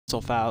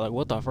so fast. Like,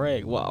 what the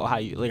frick? What? How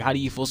you? Like, how do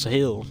you supposed to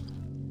heal?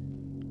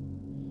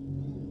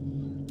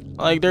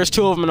 Like, there's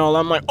two of them and all.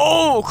 I'm like,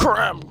 oh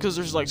crap, because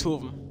there's like two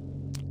of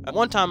them. At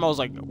one time, I was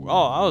like,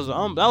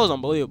 oh, that was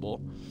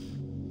unbelievable.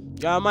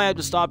 Yeah, I might have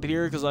to stop it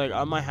here because like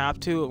I might have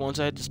to once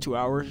I hit this 2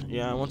 hours.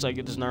 Yeah, once I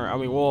get this I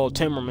mean, well,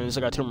 10 more minutes.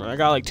 I got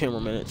like 10 more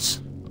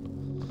minutes.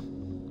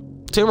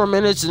 10 more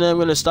minutes, and then I'm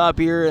gonna stop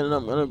here, and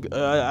I'm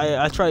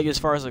gonna I try to get as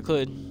far as I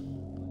could.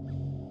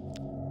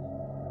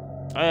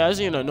 I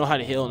just need to know how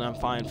to heal, and I'm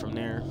fine from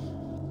there.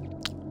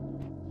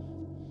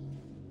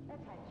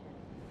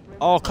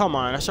 Oh come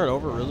on! I start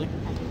over, really?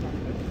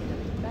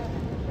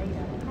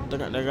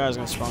 That guy's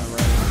gonna spawn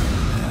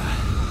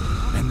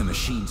right. And the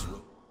machines.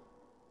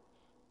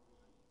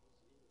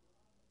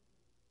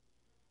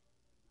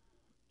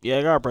 Yeah,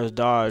 I gotta press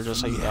dodge,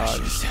 just like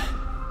dodge.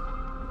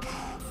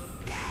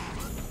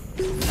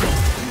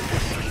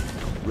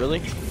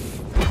 Really?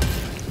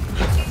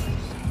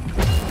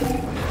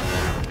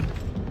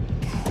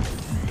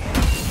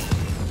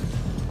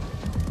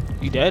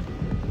 You dead?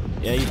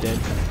 Yeah, you dead.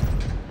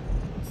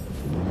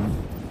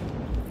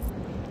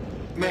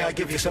 May I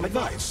give you some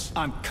advice?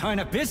 I'm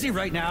kinda busy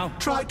right now.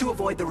 Try to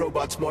avoid the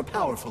robot's more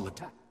powerful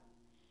attack.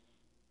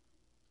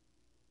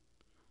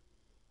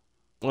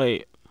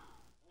 Wait.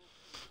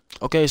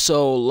 Okay,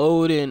 so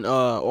load in,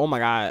 oh my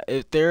god,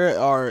 if there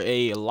are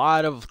a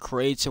lot of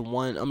crates in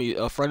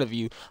front of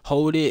you,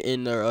 hold it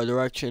in the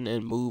direction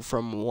and move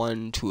from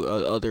one to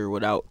other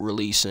without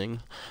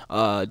releasing.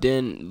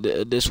 Then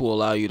this will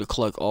allow you to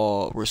collect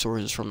all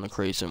resources from the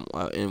crates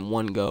in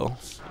one go.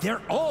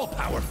 They're all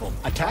powerful.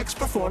 Attacks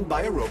performed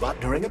by a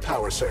robot during a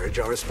power surge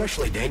are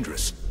especially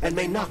dangerous and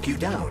may knock you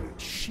down.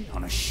 Shit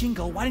on a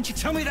shingle, why didn't you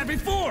tell me that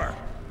before?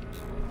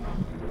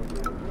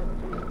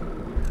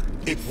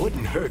 It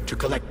wouldn't hurt to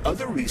collect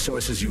other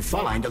resources you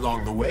find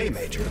along the way,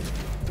 Major.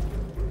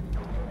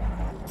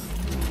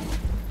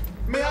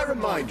 May I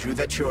remind you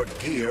that your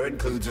gear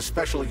includes a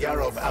special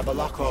Yarov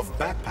Abalakov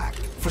backpack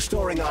for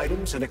storing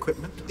items and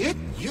equipment? It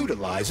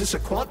utilizes a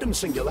quantum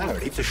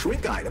singularity to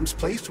shrink items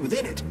placed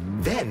within it,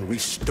 then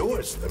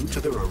restores them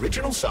to their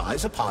original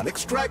size upon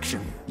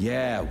extraction.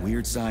 Yeah,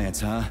 weird science,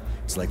 huh?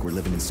 It's like we're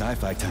living in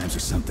sci-fi times or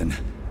something.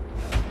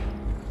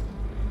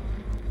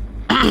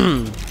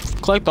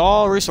 Collect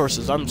all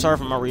resources. I'm sorry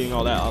if I'm not reading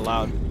all that out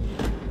loud.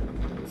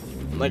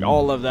 Like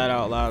all of that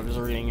out loud, just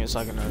reading it so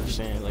I can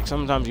understand. Like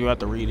sometimes you have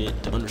to read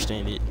it to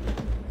understand it.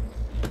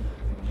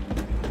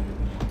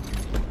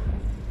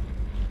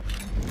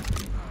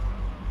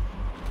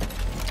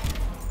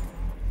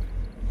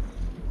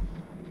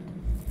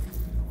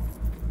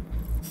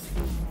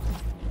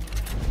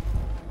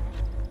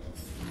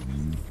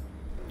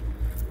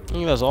 I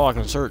think that's all I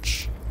can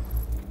search.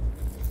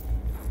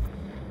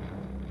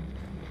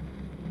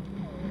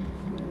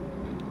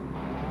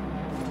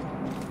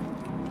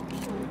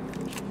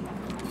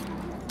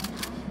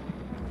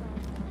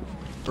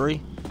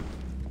 Three.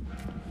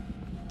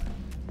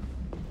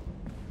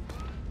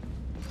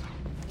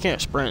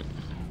 Can't sprint.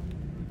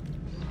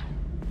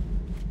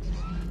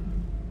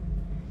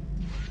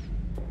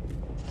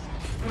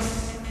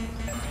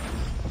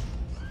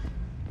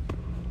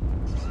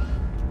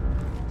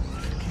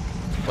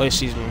 Oh, he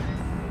sees me.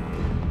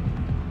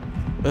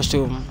 There's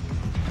two of them.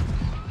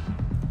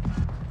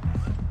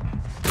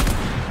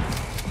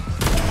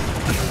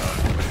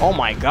 Oh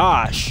my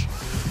gosh.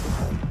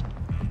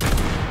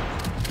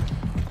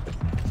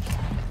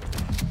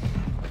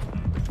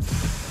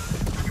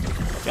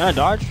 Can I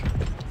dodge?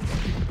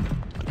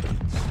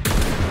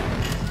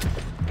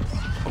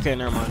 Okay,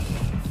 never mind.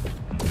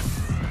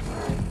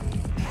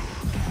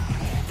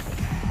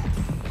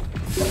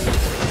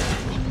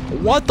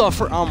 What the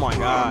frick? Oh my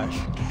gosh.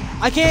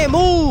 I can't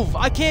move!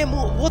 I can't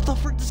move! What the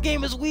frick? This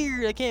game is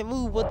weird. I can't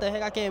move. What the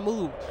heck? I can't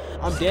move.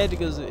 I'm dead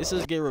because it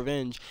says get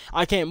revenge.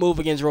 I can't move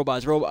against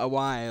robots.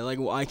 Why? Like,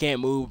 I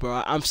can't move,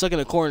 bro. I'm stuck in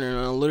a corner and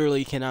I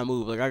literally cannot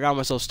move. Like, I got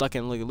myself stuck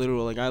in, like,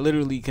 literally. Like, I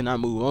literally cannot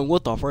move. Like,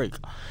 what the frick?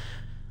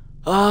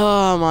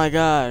 Oh my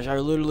gosh, I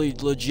literally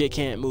legit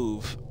can't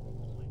move.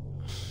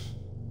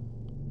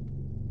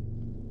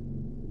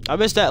 I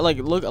missed that. Like,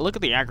 look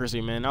at the accuracy,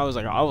 man. I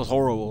was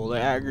horrible.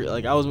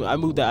 Like, I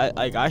moved that.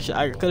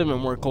 I could have been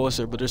more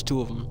closer, but there's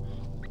two of them.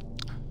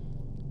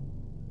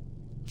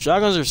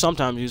 Shotguns are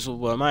sometimes useful,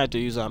 but I might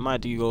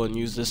have to go and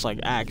use this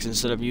like axe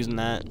instead of using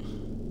that.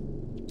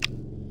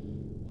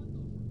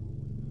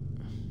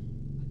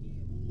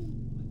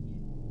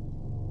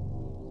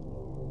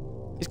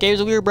 This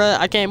game's weird, bro.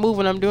 I can't move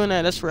when I'm doing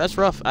that. That's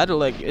rough. I do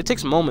like it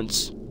takes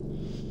moments.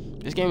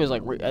 This game is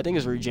like I think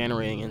it's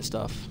regenerating and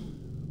stuff.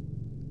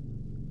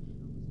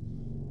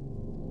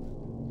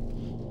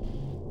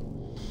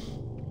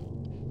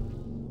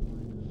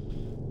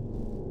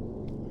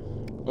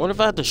 What if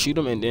I have to shoot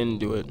him and then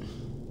do it?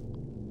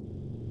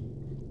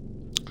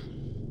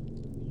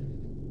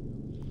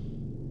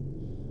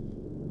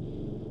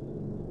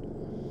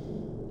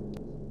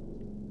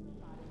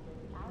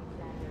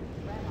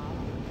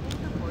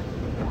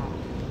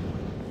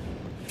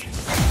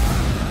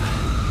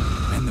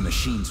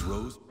 Machines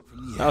rose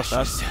from the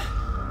ashes.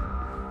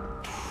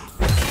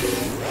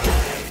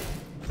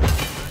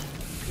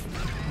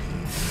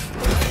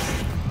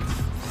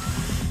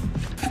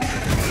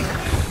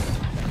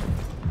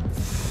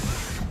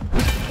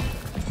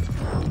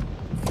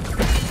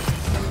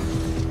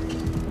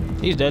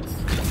 He's dead.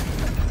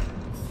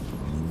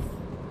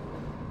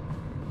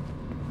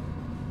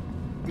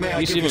 May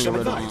I give you some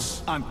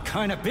advice? I'm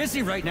kinda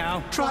busy right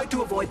now. Try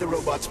to avoid the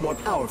robot's more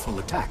powerful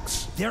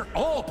attacks. They're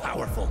all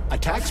powerful.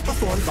 Attacks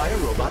performed by a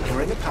robot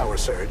during a power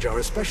surge are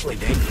especially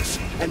dangerous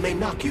and may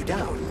knock you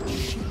down.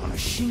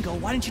 Shingo,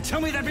 why didn't you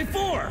tell me that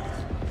before?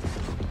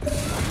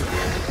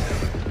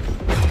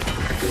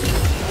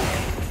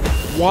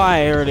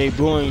 Why are they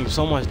doing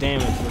so much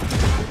damage?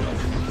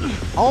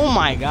 Oh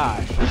my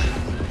gosh.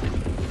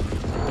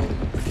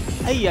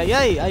 Ay ay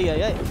ay ay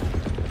ay ay.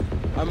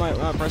 Am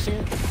I pressing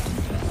it?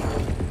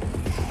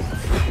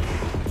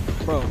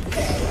 Bro.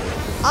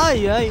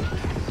 Ay ay.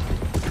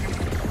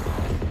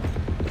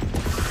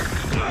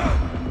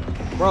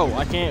 Bro,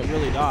 I can't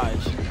really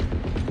dodge.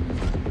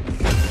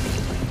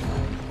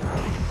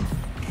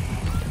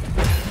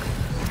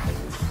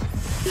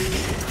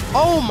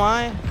 Oh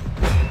my.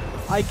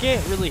 I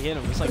can't really hit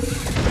him. It's like,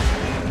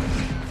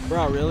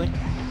 bro, really?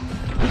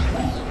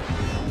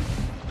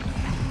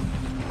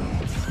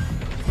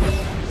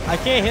 I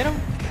can't hit him?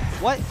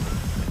 What?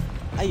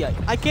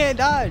 I can't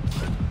dodge.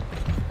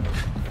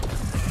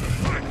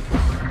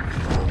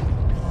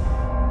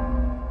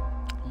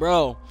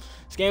 Bro,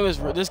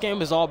 this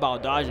game is all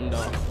about dodging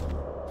though.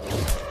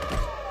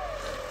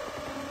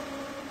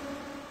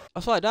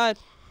 That's why I died.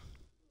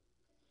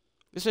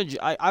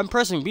 I'm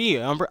pressing B.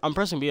 I'm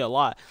pressing B a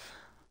lot.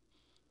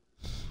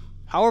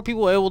 How are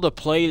people able to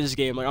play this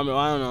game? Like, I mean,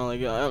 I don't know, like,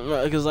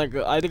 because like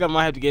I think I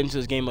might have to get into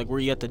this game like where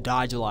you have to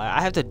dodge a lot.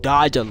 I have to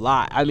dodge a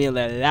lot. I mean,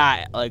 a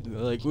lot. Like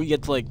we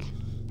get to like,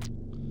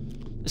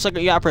 it's like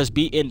you gotta press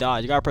B and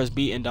dodge. You gotta press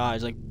B and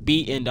dodge. Like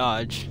B and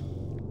dodge.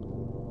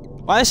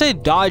 Why I say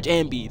dodge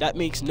and B? That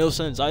makes no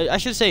sense. I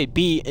should say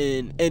B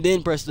and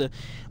then press the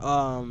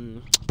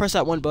press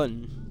that one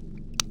button.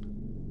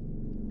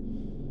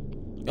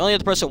 You only have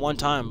to press it one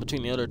time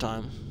between the other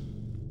time.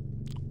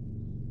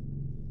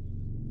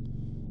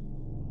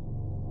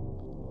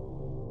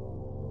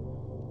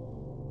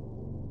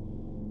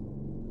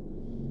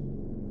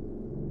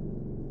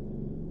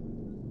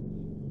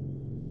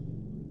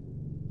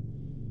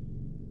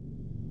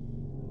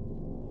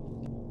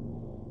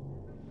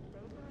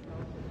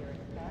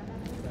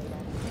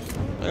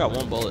 I got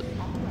one bullet.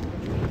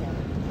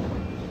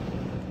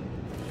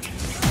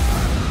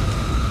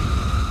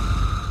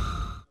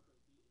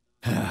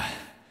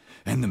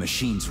 And the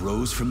machines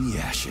rose from the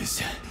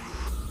ashes.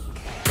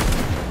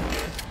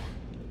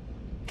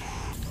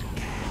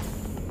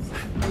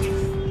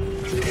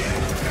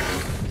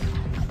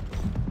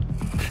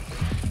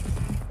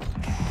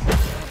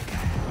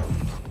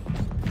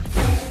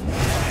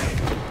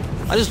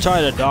 I just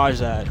tried to dodge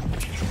that.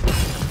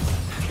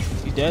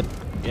 He dead?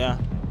 Yeah.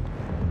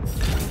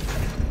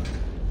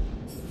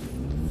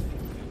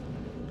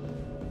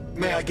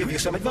 May I give you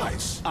some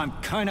advice? I'm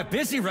kinda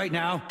busy right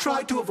now.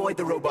 Try to avoid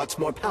the robot's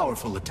more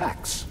powerful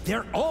attacks.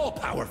 They're all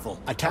powerful.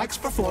 Attacks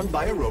performed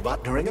by a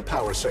robot during a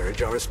power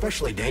surge are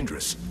especially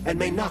dangerous and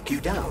may knock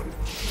you down.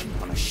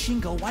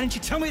 Shingo, why didn't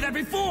you tell me that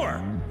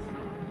before?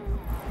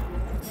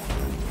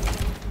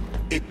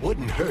 It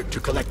wouldn't hurt to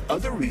collect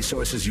other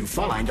resources you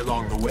find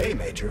along the way,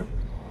 Major.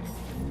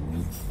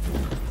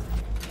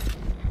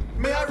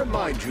 May I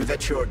remind you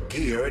that your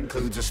gear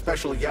includes a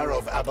special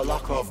Yarov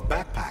Abalakov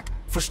backpack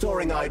for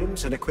storing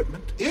items and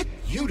equipment. It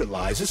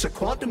utilizes a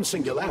quantum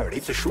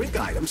singularity to shrink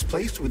items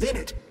placed within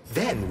it,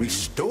 then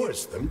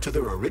restores them to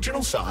their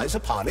original size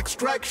upon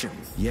extraction.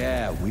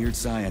 Yeah, weird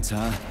science,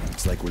 huh?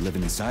 Looks like we're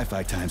living in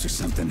sci-fi times or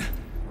something.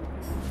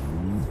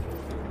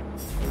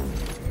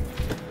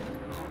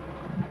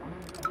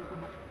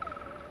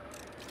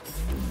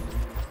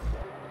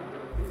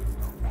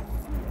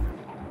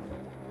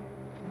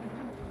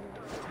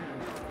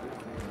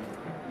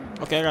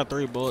 Okay, I got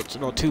 3 bullets.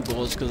 No, 2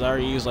 bullets, because I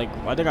already used, like,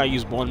 I think I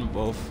used one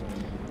both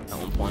at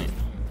one point.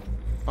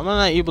 I'm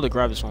not able to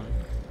grab this one.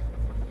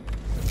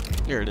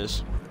 Here it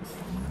is.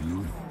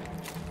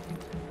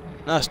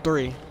 That's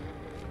 3.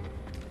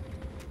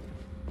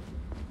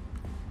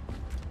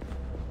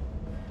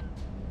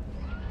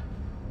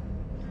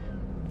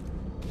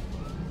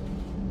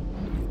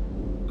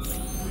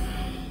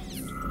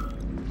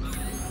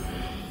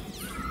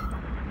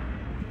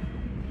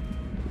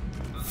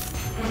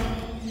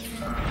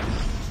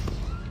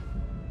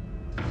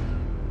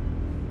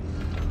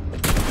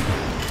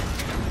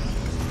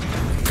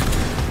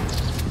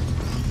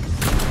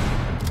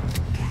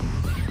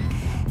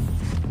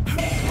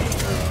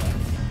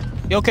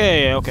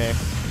 Okay, okay.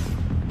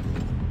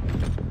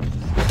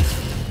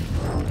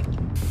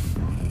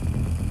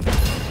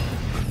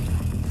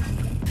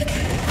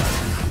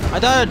 I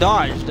thought I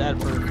dodged that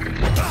for.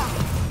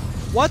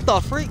 What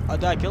the freak?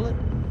 Did I kill it?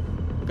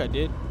 I think I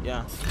did.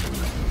 Yeah.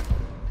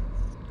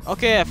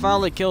 Okay, I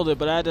finally killed it,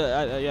 but I had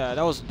to. Yeah,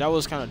 that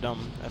was kind of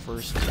dumb at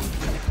first.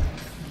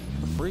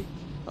 The freak?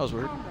 That was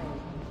weird.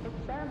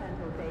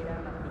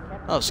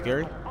 That was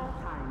scary.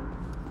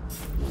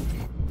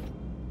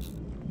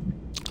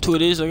 2 of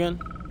these again?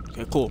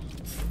 Okay, cool.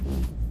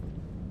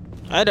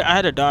 I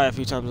had to die a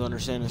few times to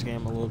understand this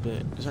game a little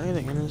bit. Is there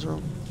anything in this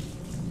room?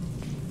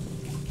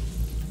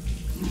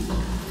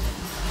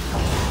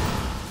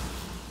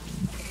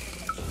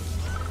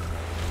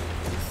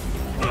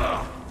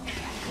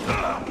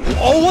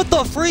 Oh, what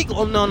the freak?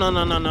 Oh, no, no,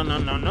 no, no, no, no,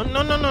 no, no,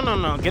 no, no, no, no,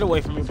 no. Get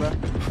away from me, bro.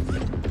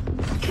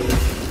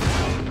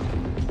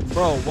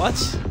 Bro,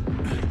 what?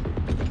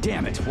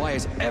 Damn it, why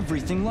is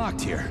everything locked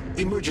here?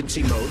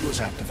 Emergency mode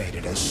was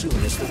activated as soon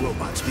as the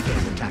robots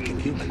began attacking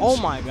humans. Oh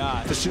my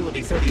god.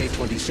 Facility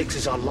 3826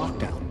 is on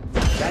lockdown.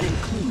 That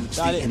includes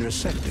the inner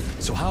sector.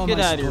 So how am Get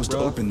I out of here, supposed to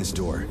bro. open this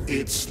door?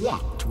 It's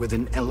locked with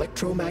an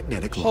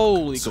electromagnetic lock.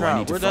 Holy So I crap,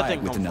 need to where'd that fire thing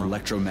it with come an from?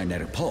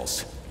 electromagnetic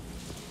pulse.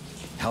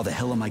 How the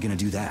hell am I gonna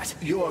do that?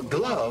 Your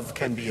glove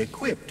can be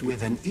equipped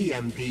with an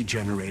EMP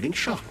generating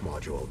shock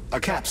module. A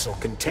capsule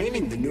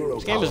containing the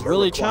neuropolymer game is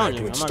really required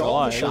challenging, to I'm not gonna install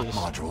lie, the it shock is.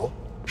 module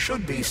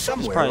should be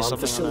somewhere probably on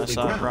something on that facility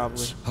side,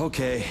 grounds.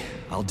 Okay,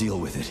 I'll deal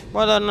with it.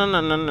 What? No, no,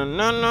 no, no, no,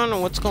 no, no.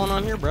 What's going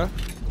on here, bro?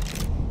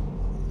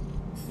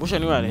 Wish I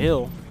knew how to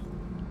heal.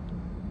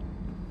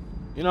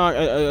 You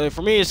know,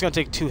 for me, it's gonna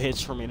take 2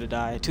 hits for me to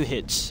die. 2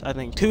 hits, I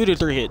think, 2 to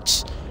 3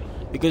 hits,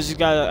 because you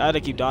got I had to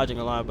keep dodging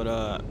a lot. But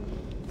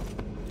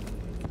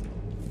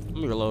let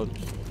me reload.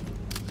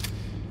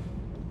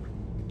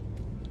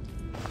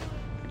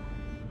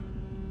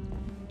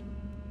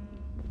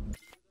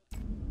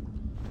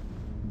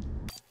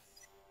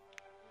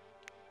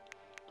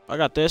 I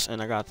got this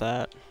and I got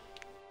that.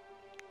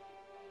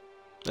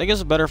 I guess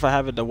it's better if I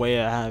have it the way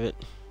I have it.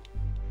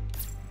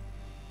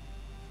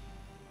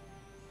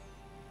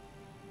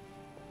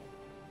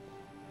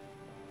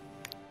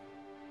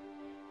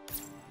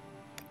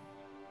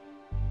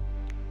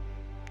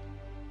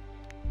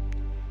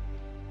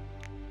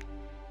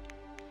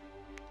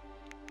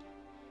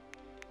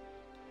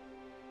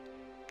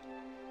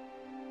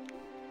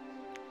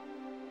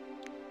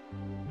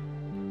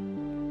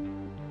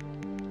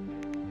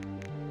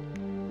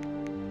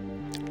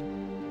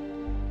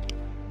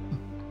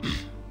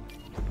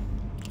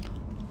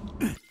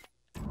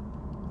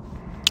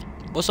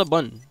 What's up,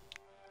 button?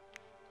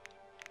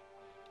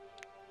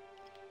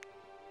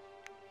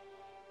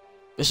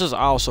 This is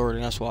aisle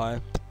sorting, that's why.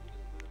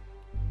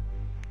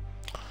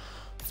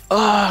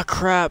 Ah,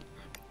 crap.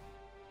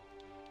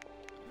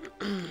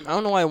 I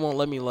don't know why it won't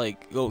let me,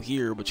 like, go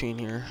here, between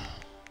here.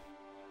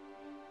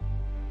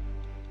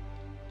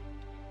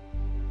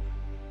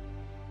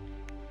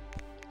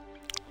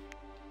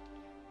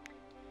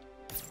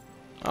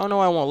 I don't know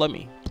why it won't let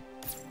me.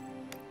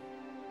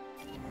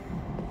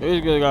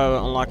 Maybe we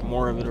gotta unlock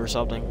more of it or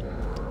something.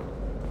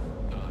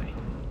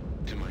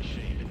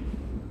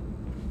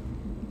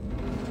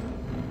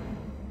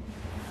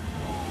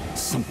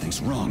 Something's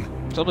wrong.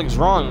 Something's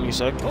wrong, you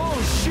said.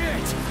 Oh shit!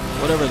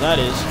 Whatever that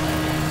is.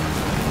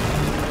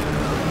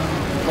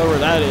 Whatever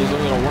that is,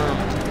 look at a worm.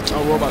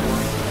 Oh, robot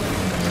worm.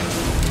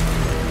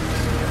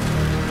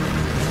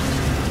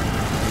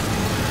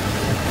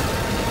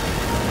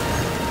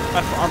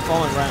 I'm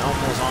falling right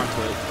almost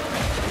onto it.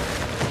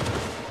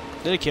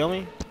 Did it kill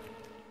me?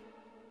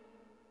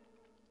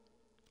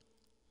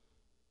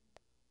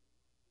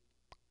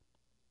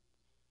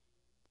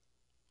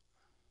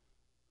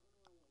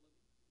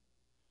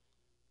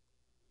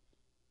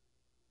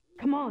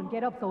 Come on,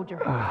 get up, soldier.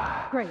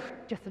 Great,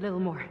 just a little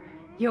more.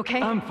 You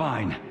okay? I'm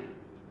fine.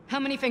 How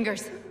many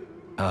fingers?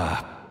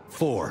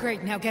 4.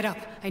 Great, now get up.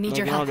 I need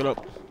your I'll help. get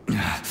up.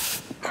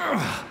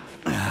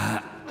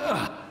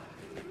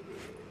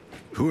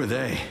 Who are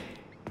they?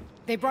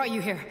 They brought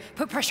you here.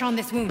 Put pressure on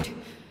this wound.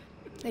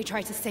 They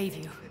tried to save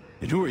you.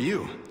 And who are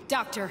you?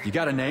 Doctor, You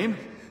got a name?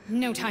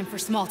 no time for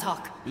small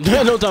talk.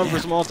 No time for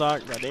small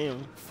talk.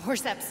 Goddamn.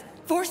 Forceps.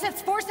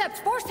 Forceps, forceps,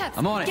 forceps!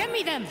 I'm on it. Get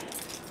me them!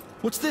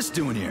 What's this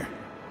doing here?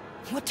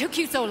 What took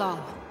you so long?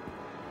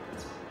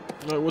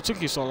 What took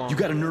you so long? You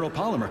got a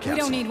neuropolymer capsule. We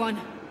don't need one.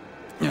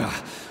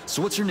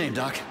 So what's your name,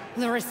 Doc?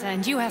 Larissa,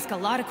 and you ask a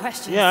lot of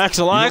questions. Yeah, ask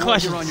a lot of You know what?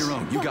 questions. You're on your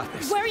own. You got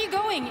this. Where are you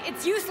going?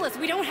 It's useless.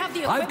 We don't have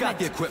the equipment. I've got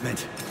the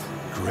equipment.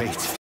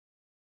 Great.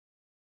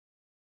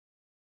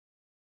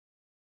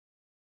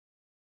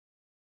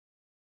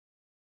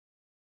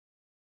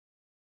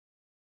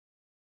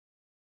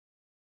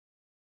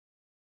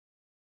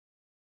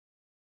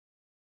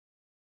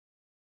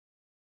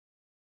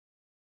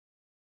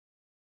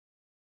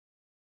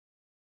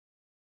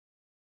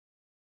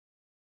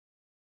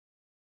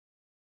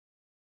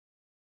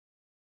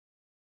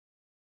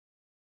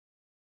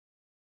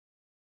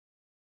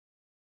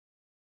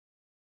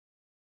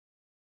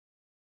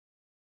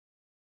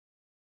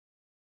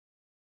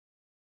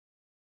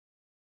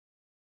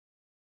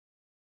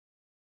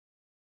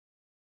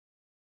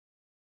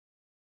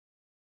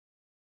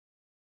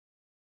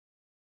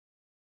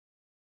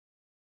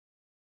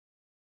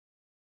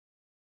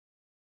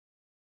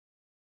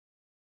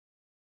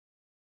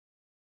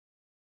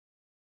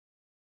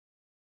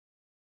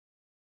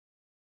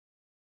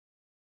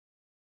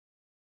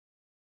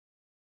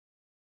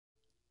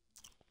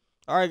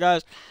 All right,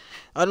 guys.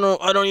 I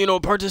don't even know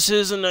what part this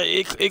is, and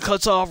it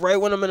cuts off right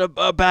when I'm in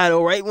a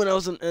battle, right when I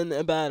was in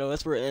a battle.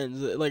 That's where it ends.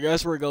 Like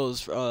that's where it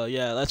goes.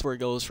 Yeah, that's where it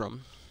goes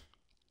from.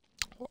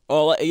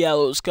 Oh yeah,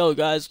 let's go,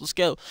 guys. Let's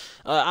go.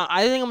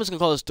 I think I'm just gonna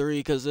call this 3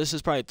 because this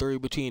is probably 3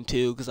 between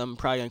 2 because I'm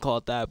probably gonna call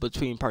it that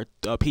between part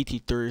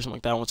pt3 or something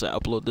like that. Once I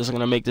upload this, I'm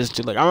gonna make this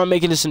into like I'm not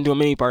making this into a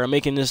mini part. I'm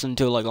making this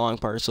into like a long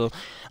part. So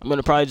I'm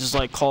gonna probably just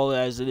like call it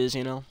as it is.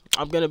 You know,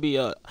 I'm gonna be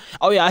Oh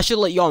yeah, I should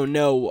let y'all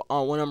know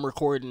when I'm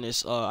recording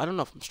this. I don't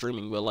know if I'm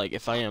streaming, but like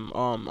if I am,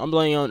 I'm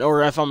letting on,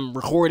 or if I'm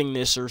recording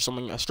this or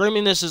something.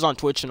 Streaming this is on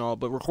Twitch and all,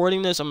 but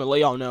recording this, I'm gonna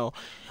let y'all know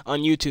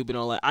on YouTube and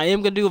all that. I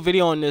am gonna do a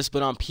video on this,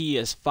 but on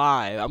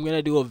PS5. I'm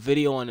gonna do a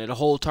video on it, a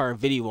whole entire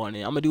video on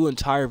it. I'm gonna do an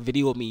entire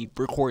video of me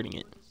recording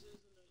it.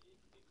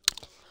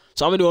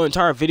 So I'm gonna do an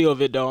entire video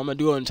of it though. I'm gonna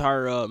do an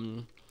entire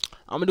I'm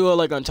gonna do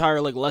like an entire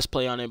like let's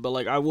play on it, but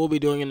like I will be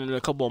doing it in a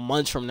couple of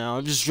months from now.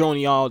 I'm just showing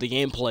y'all the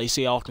gameplay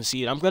so y'all can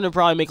see it. I'm gonna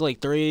probably make like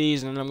 3 of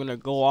these and then I'm gonna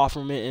go off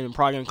from it and I'm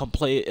probably gonna come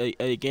play it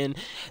again.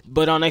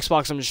 But on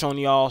Xbox I'm just showing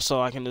y'all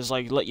so I can just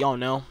like let y'all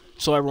know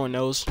so everyone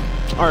knows.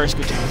 Alright, it's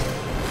good time.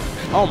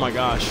 Oh my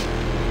gosh.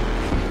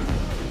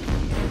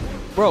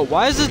 Bro,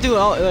 why is this dude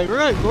out? Like,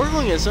 we're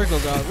going in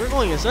circles, dog. We're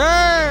going in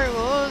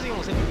circles. He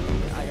almost hit me.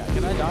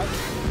 Can I dodge?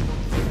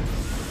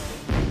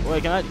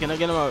 Wait, can I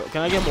get him a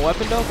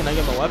weapon though? Can I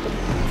get him a weapon?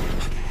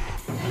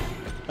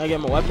 Can I get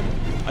him a weapon?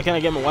 Can I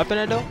get him a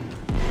weapon though?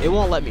 It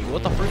won't let me.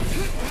 What the frick?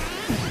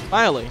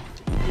 Finally.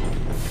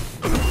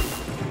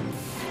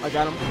 I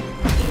got him.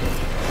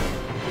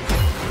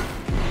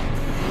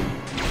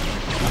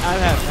 I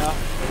have half.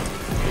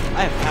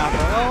 I have half.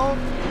 Oh,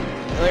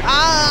 like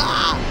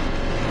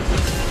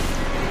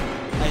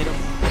I hit him.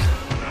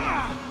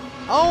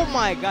 Oh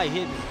my god, he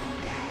hit me.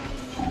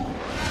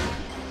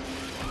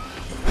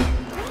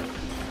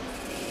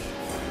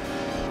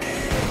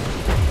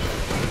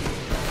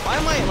 Why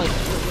am I like?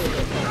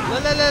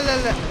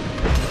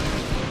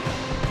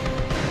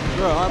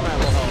 Bro, I'm at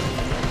low health.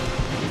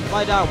 If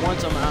I die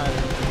once, I'm out.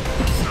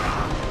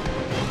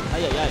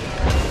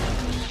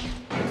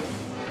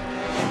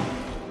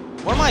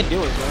 What am I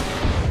doing, bro?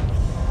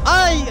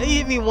 He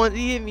hit me once.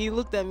 He hit me. He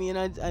looked at me, and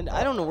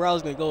I don't know where I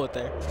was gonna go with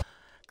there.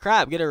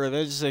 Crap, get a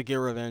revenge. Just said get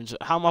revenge.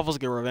 How am I supposed to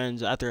get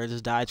revenge after I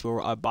just died to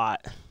a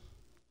bot?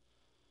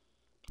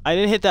 I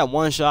didn't hit that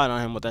one shot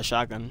on him with that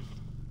shotgun.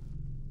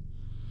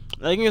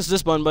 I think it's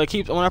this button, but it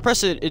keeps when I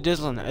press it, it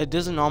doesn't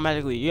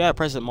automatically. You gotta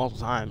press it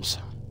multiple times.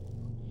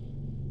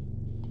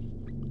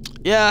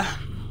 Yeah,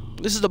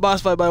 this is the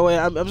boss fight, by the way.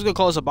 I'm just gonna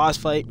call this a boss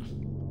fight.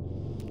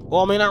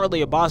 Well, I mean, not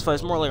really a boss fight.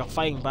 It's more like a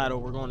fighting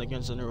battle. We're going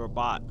against a newer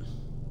bot.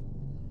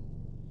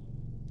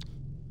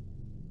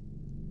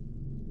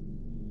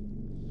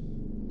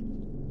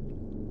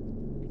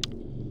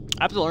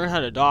 I have to learn how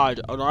to dodge.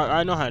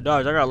 I know how to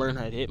dodge. I gotta learn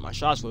how to hit my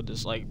shots with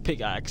this like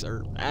pickaxe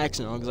or axe,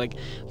 you know. Cause like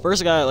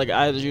first I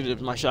had to use it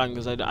with my shotgun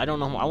because I don't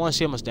know. I want to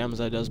see how much damage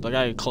that does, but I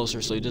gotta get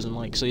closer so he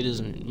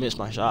doesn't miss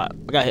my shot.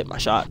 I gotta hit my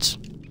shots.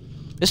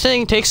 This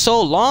thing takes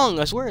so long.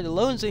 I swear the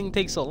loading thing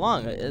takes so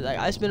long.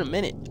 I spent a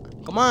minute.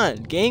 Come on,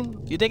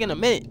 game. You're taking a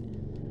minute.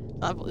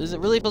 Is it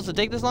really supposed to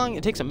take this long?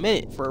 It takes a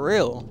minute for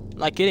real. I'm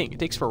not kidding. It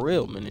takes for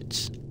real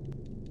minutes.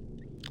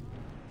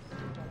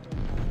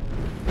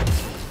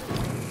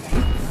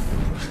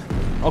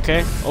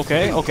 Okay.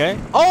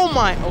 Oh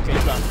my. Okay,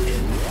 got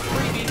it.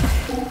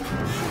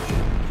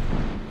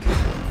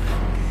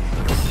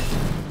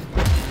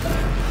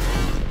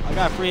 I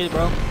got free,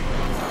 bro.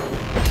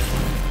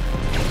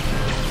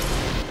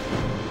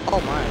 Oh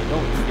my,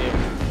 don't you dare.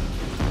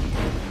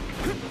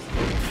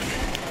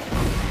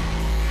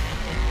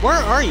 Where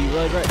are you?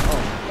 Like right.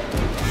 Oh.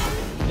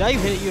 Did I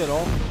even hit you at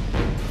all?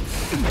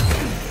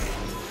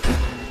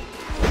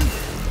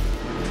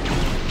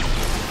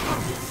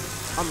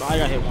 I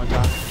got hit one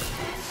time.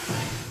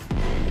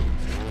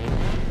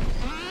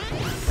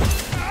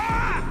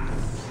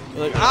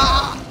 You're like,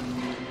 ah!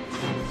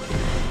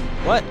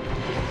 What?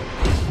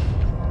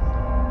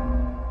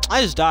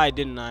 I just died,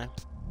 didn't I?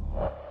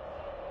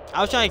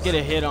 I was trying to get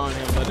a hit on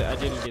him, but I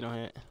didn't get a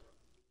hit.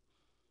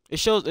 It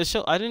shows.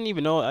 I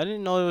didn't know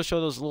it would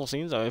show those little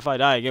scenes. Though. If I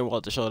die again, we'll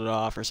have to show it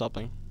off or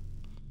something.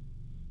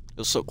 It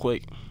was so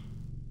quick.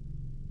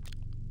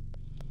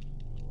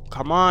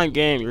 Come on,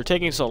 game. You're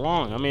taking so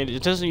long. I mean,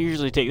 it doesn't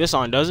usually take this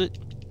long, does it?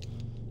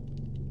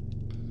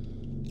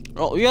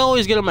 Oh, you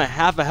always get him at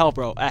half a health,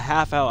 bro. At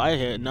half health, I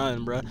hit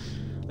none, bro.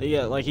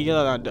 Yeah, like he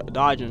got on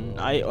dodging.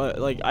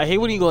 I hate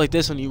when you go like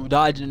this when you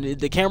dodge and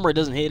the camera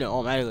doesn't hit it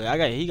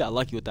automatically. He got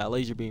lucky with that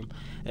laser beam,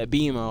 that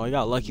beam. I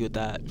got lucky with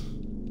that.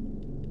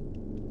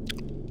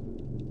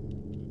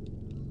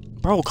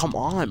 Bro, come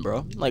on,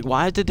 bro. Like,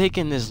 why is it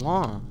taking this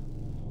long?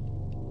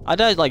 I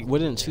died like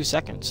within 2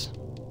 seconds.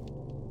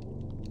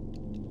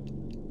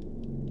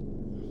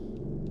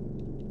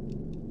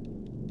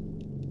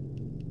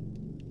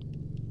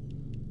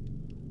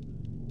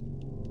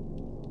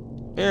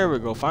 There we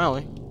go,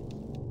 finally.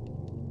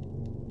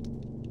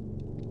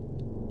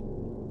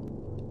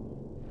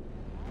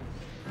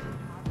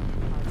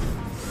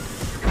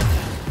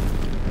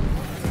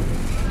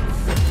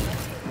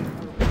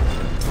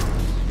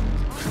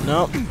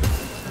 Nope.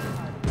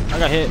 I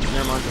got hit.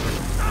 Never mind.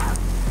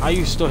 How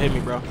you still hit me,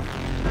 bro?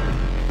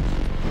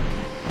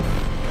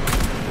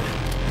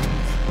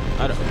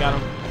 I got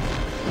him.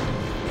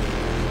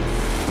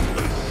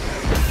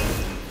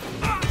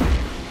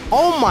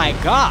 Oh my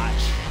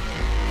gosh!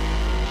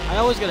 I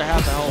always gotta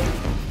have the help.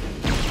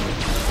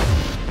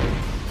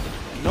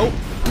 Nope.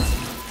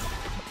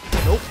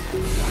 Nope.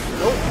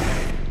 Nope.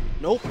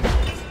 Nope.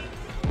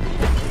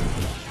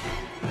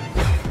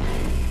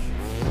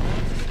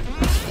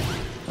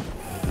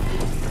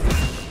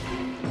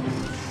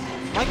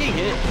 Am I getting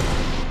hit?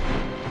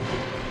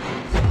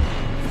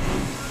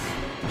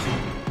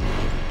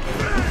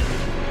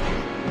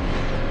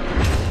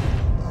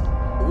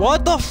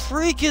 What the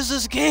freak is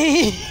this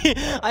game?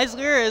 I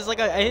swear, it's like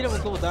I hit him a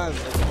couple times.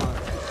 Like, come on.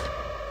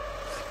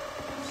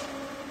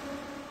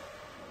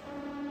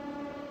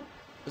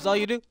 That's all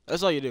you do?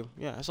 That's all you do.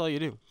 Yeah, that's all you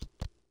do.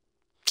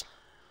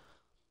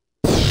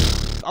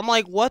 I'm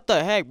like, what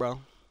the heck, bro?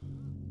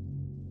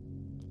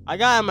 I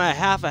got him at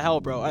half a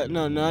health, bro.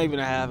 No, not even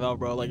a half health,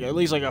 bro. Like at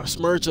least like a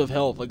smirch of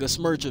health, like a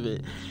smirch of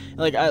it.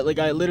 Like I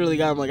literally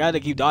got him. Like I had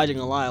to keep dodging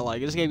a lot. Like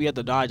this game, you have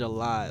to dodge a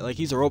lot. Like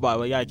he's a robot,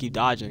 but you gotta keep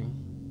dodging.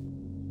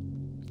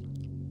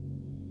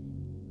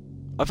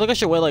 I feel like I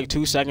should wait like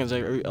 2 seconds,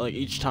 like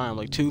each time,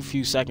 like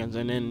few seconds,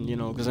 and then you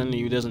know, because then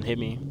he doesn't hit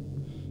me.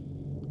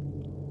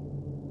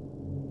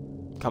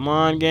 Come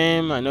on,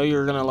 game. I know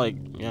you're gonna like,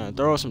 yeah,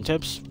 throw us some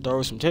tips. Throw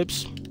us some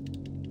tips.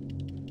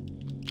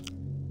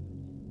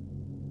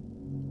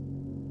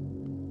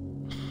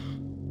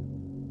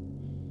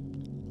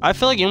 I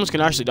feel like humans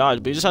can actually dodge,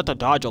 but you just have to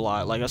dodge a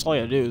lot. Like that's all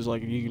you have to do is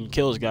like you can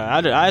kill this guy.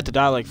 I had to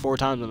die like 4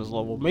 times on this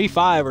level, maybe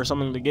 5 or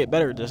something to get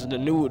better at this.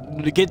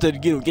 To get to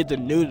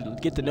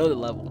know the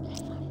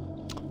level.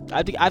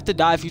 I think I have to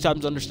die a few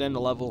times to understand the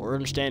level or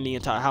understand the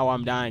entire how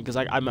I'm dying, because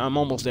I'm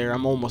almost there.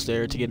 I'm almost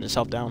there to getting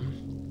itself down.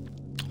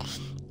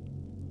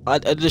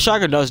 The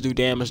shotgun does do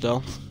damage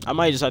though. I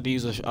might just have to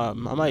use I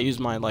might use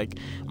my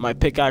my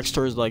pickaxe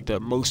towards like the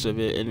most of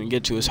it and then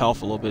get to his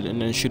health a little bit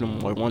and then shoot him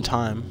like 1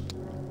 time.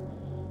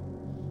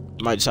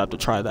 Might just have to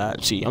try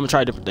that. See, I'm gonna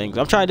try different things.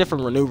 I'm trying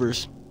different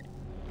maneuvers.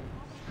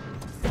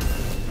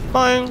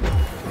 Bang,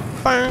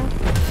 bang,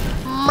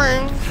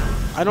 bang.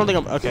 I don't think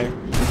I'm okay.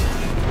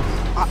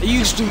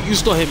 You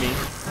still hit me.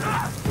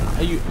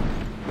 Are you?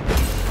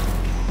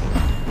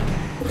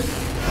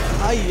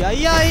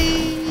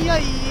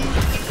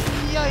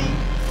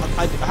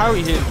 How are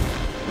we hitting?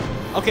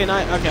 Okay,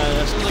 okay.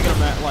 As soon as I get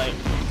him at like.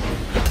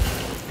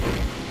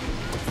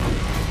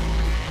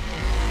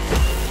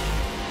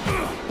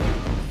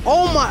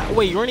 Oh my!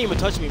 Wait, you weren't even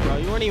touching me, bro.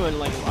 You weren't even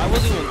like. I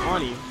wasn't even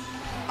on you.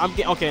 I'm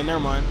getting. Okay, never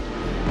mind.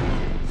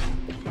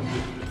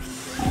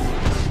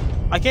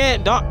 I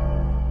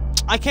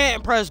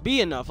can't press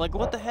B enough. Like,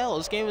 what the hell?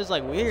 This game is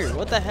like weird.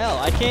 What the hell?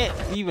 I can't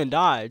even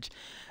dodge,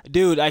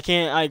 dude. I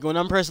can't. Like when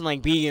I'm pressing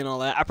like B and all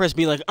that, I press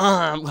B like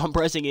I'm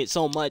pressing it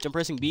so much. I'm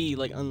pressing B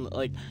like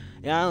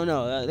yeah. I don't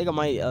know. I think I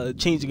might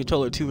change the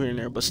controller too here and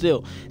there, but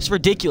still, it's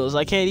ridiculous.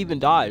 I can't even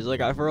dodge.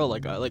 Like I for real.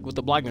 Like with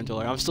the black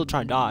controller, I'm still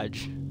trying to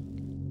dodge.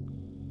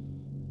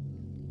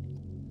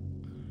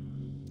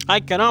 Ay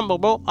caramba,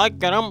 bro. Ay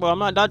caramba. I'm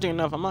not dodging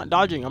enough. I'm not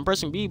dodging. I'm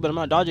pressing B, but I'm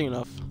not dodging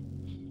enough.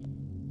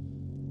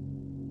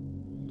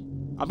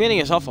 I'm getting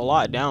himself a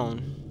lot down.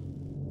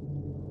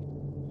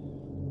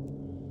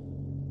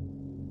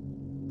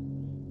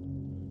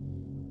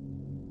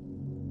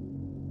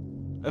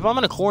 If I'm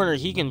in a corner,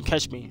 he can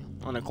catch me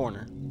on a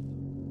corner.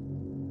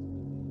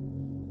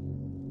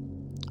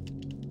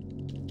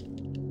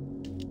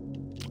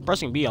 I'm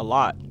pressing B a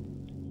lot.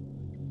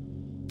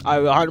 I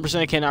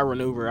 100% cannot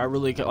maneuver. I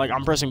really like.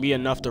 I'm pressing B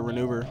enough to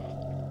maneuver.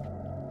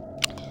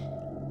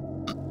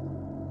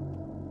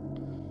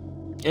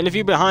 And if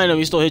you're behind him,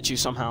 he still hits you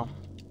somehow.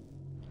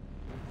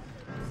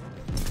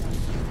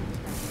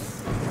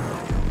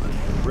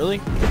 Really?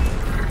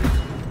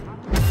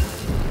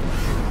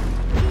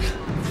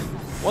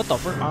 What the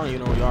frick? I don't even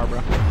know where you are, bro.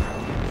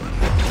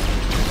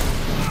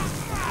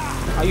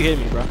 How you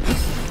hitting me, bro?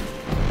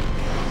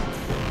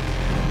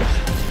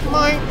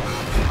 Mine.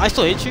 I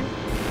still hit you?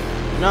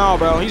 No,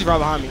 bro. He's right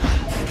behind me.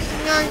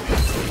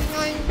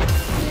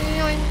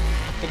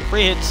 Taking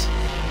free hits.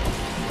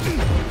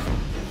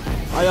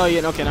 Oh,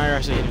 yeah. Okay, now you're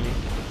actually hitting me.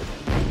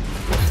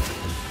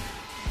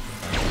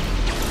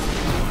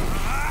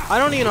 I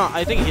don't even know.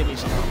 I think he hit me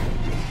somehow.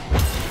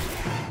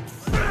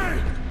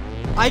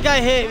 I got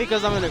hit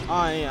because I'm in a. Oh,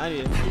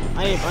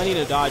 I need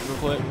to dodge real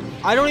quick.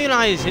 I don't even know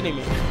how he's hitting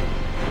me.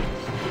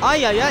 Oh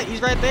yeah,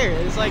 he's right there.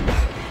 It's like,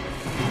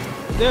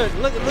 dude,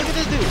 look at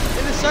this dude.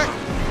 In the circle.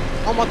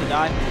 I'm about to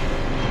die.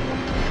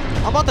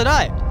 I'm about to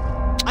die.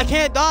 I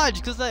can't dodge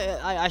because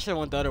I should have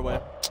went the other way.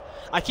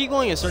 I keep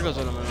going in circles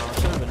with him and I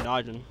should have been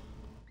dodging.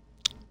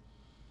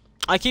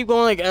 I keep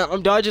going like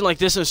I'm dodging like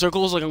this in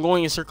circles, like I'm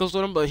going in circles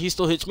with him, but he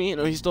still hits me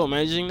and he's still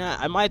managing that.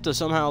 I might have to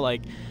somehow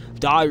like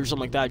dodge or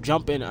something like that,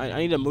 jump in. I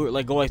need to move,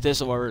 like go like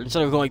this, or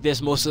instead of going like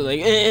this, mostly like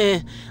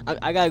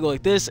I gotta go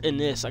like this and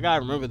this. I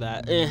gotta remember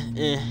that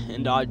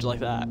and dodge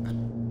like that.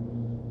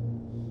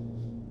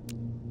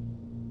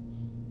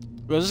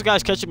 Bro, this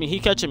guy's catching me. He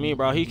catching me,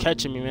 bro. He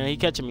catching me, man. He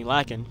catching me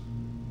lacking.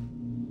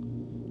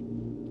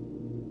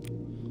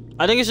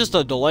 I think it's just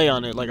a delay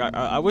on it. Like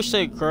I wish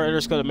the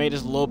creators could have made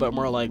this a little bit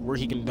more like where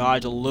he can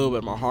dodge a little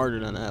bit more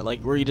harder than that.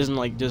 Like where he doesn't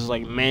like just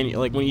like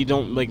like when you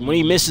don't like when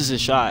he misses his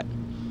shot.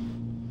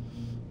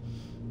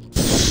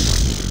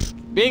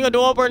 Being a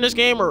developer in this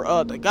game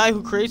or the guy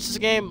who creates this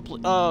game,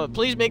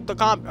 please make the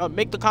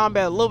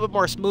combat a little bit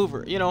more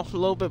smoother. You know, a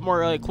little bit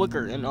more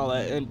quicker and all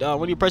that. And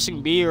when you're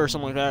pressing B or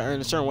something like that, or in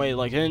a certain way,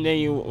 like and then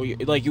you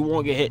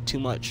won't get hit too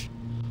much.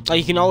 Like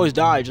you can always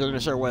dodge in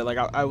a certain way. Like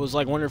I was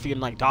like wondering if you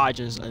can like dodge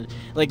and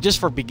like just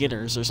for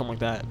beginners or something like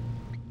that.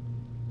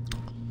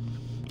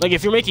 Like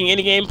if you're making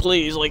any game,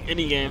 please like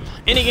any game,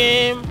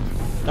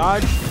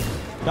 dodge,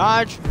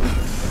 dodge,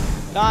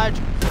 dodge.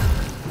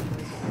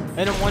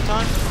 Hit him one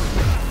time.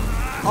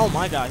 Oh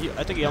my god,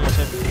 I think he almost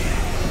hit me.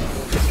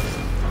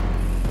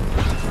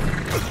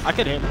 I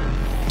could hit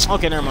him.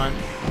 Okay, never mind.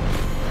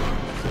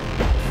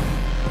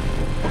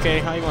 Okay,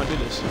 how you want to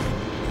do this?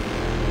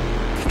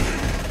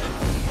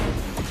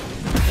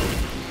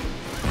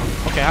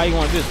 Okay, how you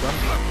want to do this, bro?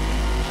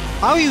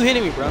 How are you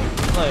hitting me, bro?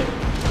 Like,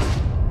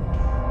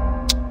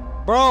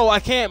 bro,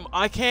 I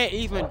can't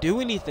even do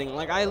anything.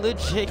 Like, I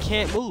legit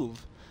can't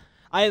move.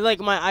 I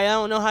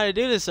don't know how to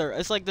do this, sir.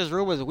 It's like this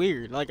room is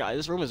weird. Like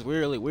this room is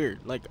really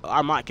weird. Like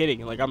I'm not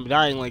kidding. Like I'm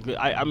dying. Like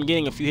I'm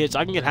getting a few hits.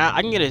 I can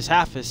get his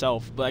half his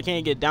health, but I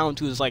can't get down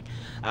to his like.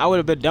 I would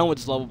have been done with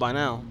this level by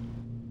now.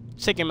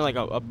 It's taking me like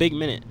a big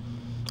minute.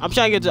 I'm just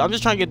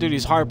trying to get through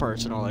these hard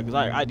parts and all that. Cause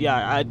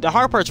the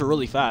hard parts were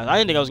really fast. I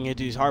didn't think I was gonna get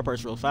through these hard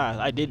parts real fast.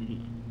 I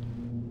didn't.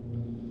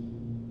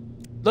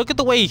 Look at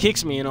the way he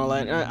kicks me and all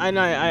that.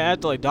 I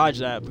had to like dodge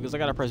that because I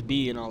gotta press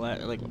B and all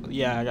that. Like,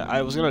 yeah,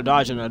 I was gonna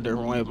dodge in a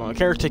different way, but my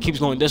character keeps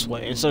going this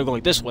way instead of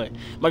going this way.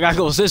 My guy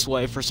goes this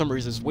way for some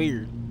reason. It's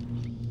weird.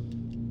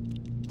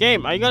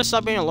 Game, are you gonna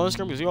stop being a lone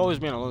screen? Because you always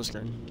been a lone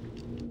screen.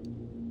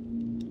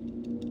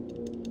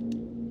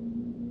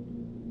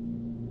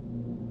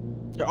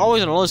 You're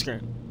always in a lone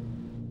screen.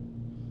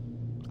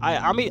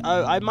 I mean,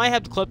 I might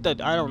have to clip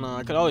that. I don't know.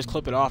 I could always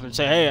clip it off and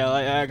say, hey,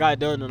 I got it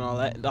done and all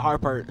that. The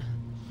hard part.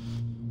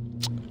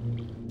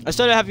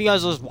 Instead of having you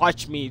guys just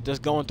watch me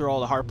just going through all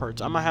the hard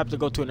parts, I might have to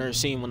go to another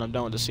scene when I'm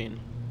done with the scene.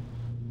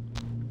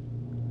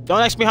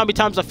 Don't ask me how many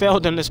times I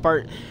failed in this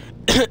part.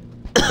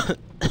 Because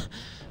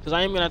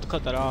I am going to have to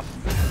cut that off.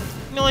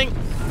 Annoying.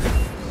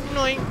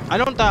 Annoying. I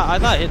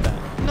thought I hit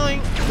that. Annoying.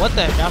 What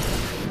the heck happened?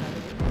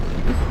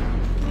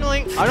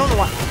 Annoying. I don't know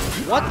why.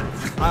 What?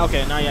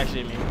 Okay, now you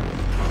actually hit me.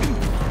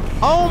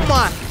 Oh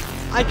my.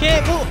 I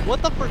can't move.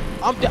 What the frick?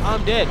 I'm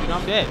dead, dude.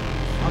 I'm dead.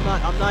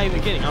 I'm not even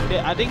kidding. I'm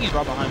dead. I think he's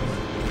right behind me.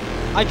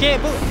 I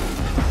can't move.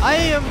 I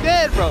am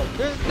dead, bro.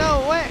 There's no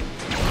way.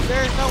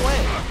 There's no way.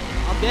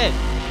 I'm dead.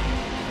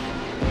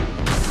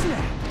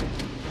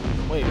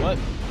 Wait, what?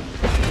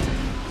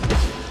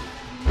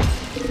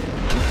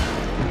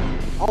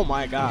 Oh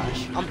my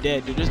gosh. I'm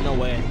dead, dude. There's no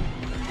way.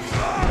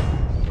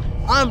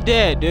 I'm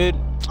dead, dude.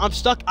 I'm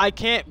stuck. I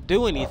can't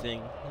do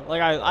anything.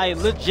 Like, I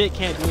legit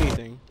can't do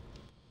anything.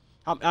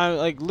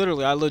 I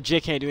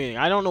legit can't do anything.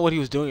 I don't know what he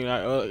was doing.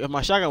 If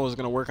my shotgun was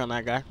going to work on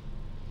that guy.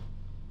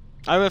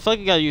 I feel like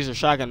you gotta use your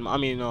shotgun. I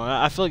mean, no,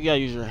 I feel like you gotta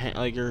use your hand,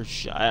 like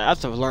I have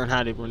to learn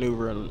how to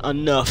maneuver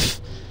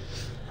enough.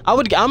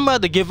 I'm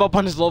about to give up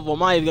on this level. I'm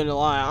not even gonna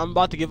lie. I'm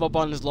about to give up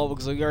on this level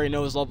because we already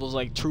know this level is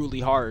like truly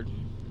hard.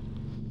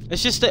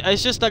 It's just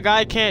the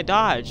guy can't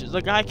dodge.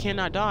 The guy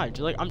cannot dodge.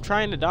 Like I'm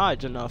trying to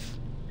dodge enough.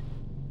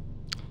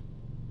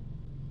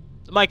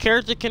 My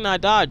character cannot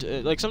dodge.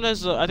 Like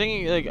sometimes I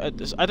think like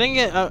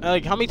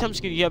how many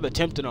times can you have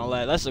attempt and all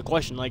that? That's the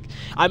question. Like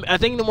I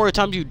think the more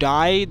times you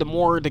die, the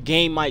more the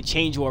game might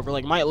change over.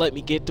 Like might let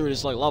me get through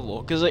this like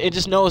level because it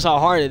just knows how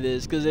hard it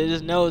is. Because it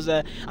just knows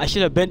that I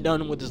should have been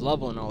done with this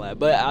level and all that.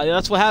 But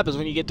that's what happens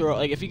when you get through.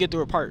 Like if you get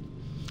through a part.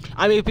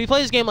 I mean, if you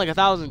play this game like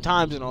 1,000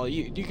 times and all,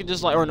 you can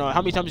just like, or no,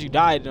 how many times you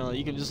died and all,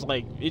 you can just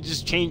like, it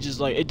just changes,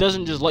 like, it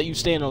doesn't just let you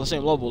stay on the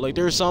same level. Like,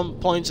 there's some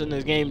points in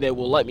this game that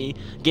will let me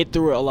get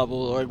through a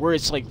level, like, where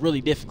it's, like,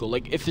 really difficult.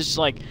 Like, if it's,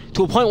 like,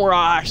 to a point where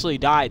I actually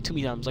died too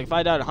many times, like, if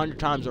I died 100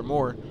 times or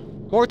more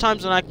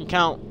times than I can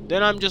count,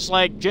 then I'm just,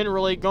 like,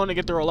 generally going to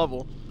get through a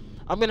level.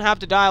 I'm gonna have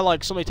to die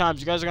like so many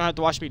times. You guys are gonna have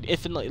to watch me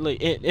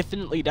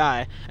infinitely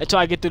die until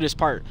I get through this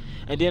part,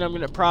 and then I'm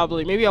gonna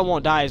probably maybe I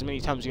won't die as many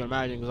times as you can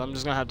imagine because I'm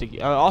just gonna have to.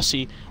 I'll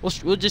see.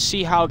 We'll just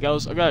see how it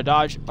goes. I gotta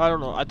dodge. I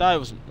don't know. I thought it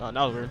was. That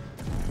was weird.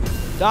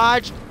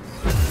 Dodge,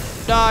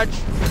 dodge,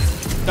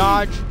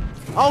 dodge.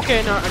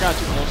 Okay, no, I got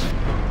too close.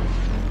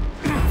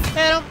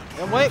 Hit him.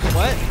 And wait,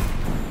 what?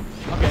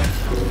 Okay,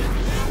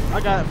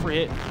 I got it for a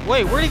hit.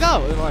 Wait, where'd he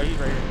go? Oh, he's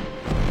right here.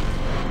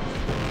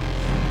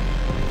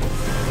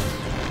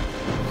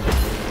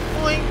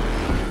 Boing.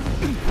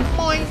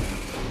 Boing.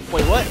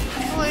 Wait, what?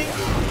 Boing.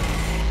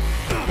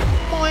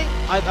 Boing.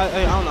 I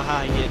don't know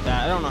how he did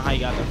that. I don't know how he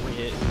got that free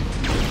hit.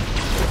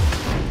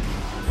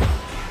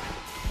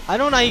 I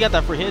don't know how he got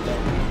that free hit, though.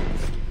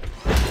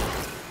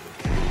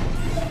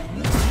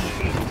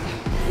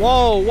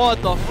 Whoa,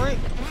 what the frick?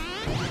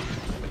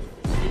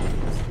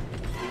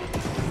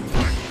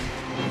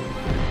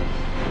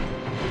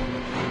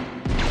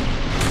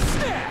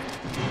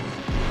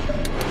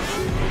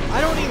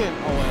 I don't even...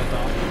 Oh, wait, I thought.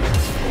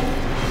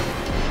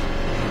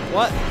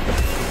 What?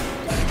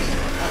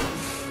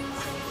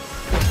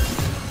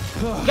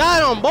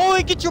 Got him,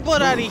 boy! Get your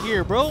butt out of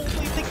here, bro. What do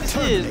you think this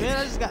is, man?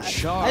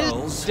 I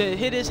just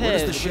hit his head.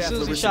 Where does the shaft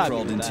Larissa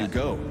crawled into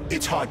go?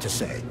 It's hard to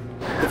say.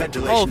 The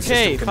ventilation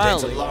system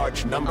contains finally. a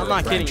large number I'm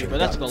not of kidding you, bro.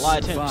 That's a lot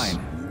of attempts.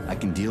 Fine, I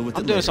can deal with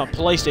I'm it doing this on later.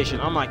 PlayStation.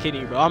 I'm not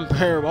kidding you, bro. I'm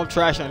terrible. I'm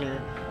trash on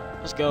here.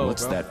 Let's go,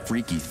 What's bro. that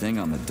freaky thing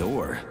on the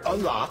door? A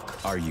lock.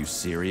 Are you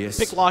serious?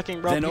 Pick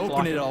locking, bro. Then Pick open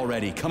locking. it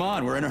already. Come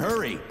on, we're in a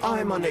hurry.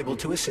 I'm unable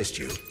to assist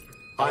you.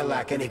 I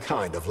lack any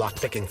kind of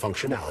lock-picking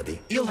functionality.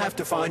 You'll have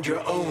to find your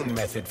own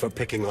method for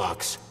picking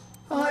locks.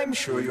 I'm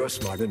sure you're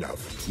smart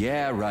enough.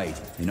 Yeah, right.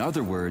 In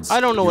other words,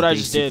 I don't know what you're I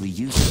just did.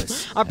 basically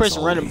useless, I'm as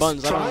pressing random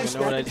always. buttons. I don't even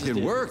know what I just It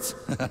did. worked.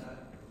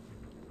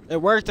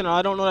 It worked, and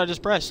I don't know what I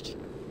just pressed.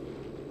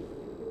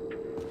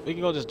 We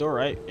can go this door,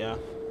 right? Yeah.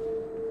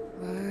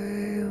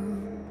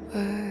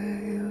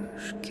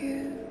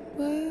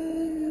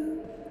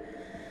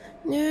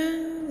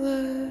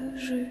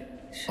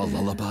 A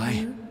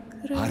lullaby?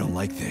 I don't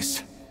like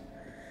this.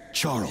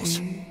 Charles,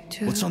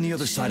 what's on the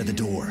other side of the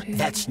door?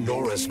 That's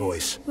Nora's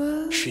voice.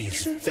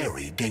 She's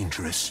very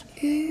dangerous.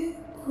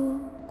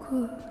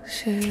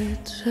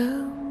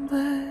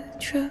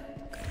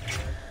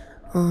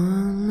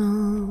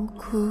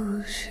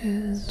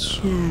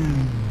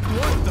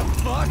 What the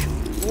fuck?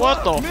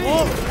 What the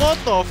fuck? What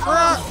the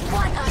fuck?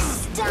 What a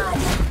stud!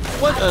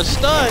 What a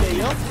stud,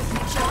 yo.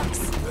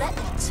 Jux, let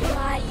me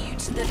tie you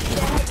to the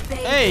bed,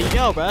 baby. Hey,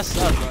 yo, bro, that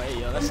sucks, bro. Hey,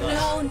 yo, that sucks.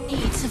 No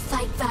need to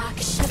fight back,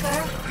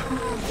 sugar.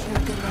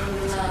 You're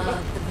gonna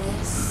love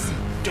this.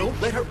 Don't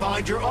let her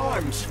bind your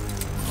arms.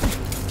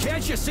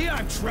 Can't you see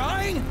I'm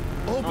trying?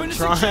 Open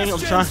to I'm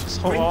suggestions. trying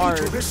so Bring me hard.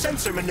 to her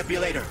sensor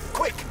manipulator.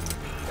 Quick!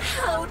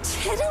 How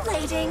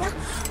titillating.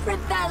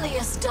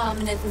 Rebellious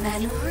dominant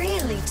men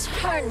really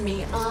turn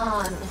me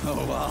on.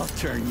 Oh, I'll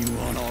turn you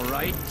on, all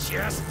right.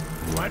 Just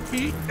let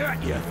me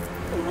at you.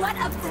 What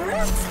a brute!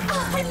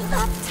 Oh, I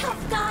love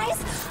tough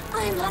guys.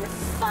 I'm on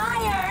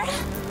fire.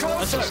 That's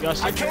Closer!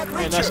 disgusting. I can't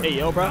Man, reach that's her. hey,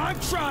 yo, bro. I'm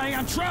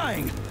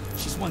trying.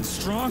 She's one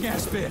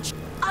strong-ass bitch.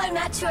 I'm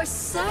at your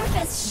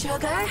service,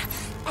 sugar.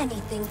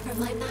 Anything for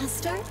my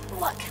master?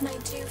 What can I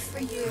do for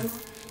you?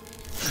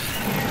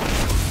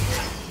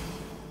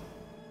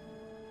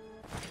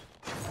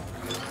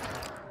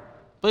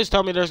 Please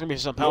tell me there's gonna be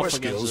some More help against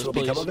skills this, will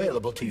please. become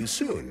available to you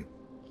soon.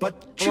 But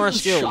More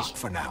choose skills. shock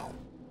for now.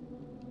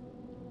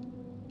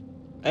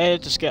 Hey,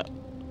 it's a skip.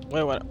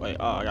 Wait. Oh,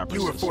 I got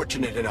You were persistence.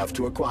 fortunate enough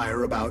to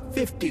acquire about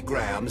 50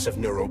 grams of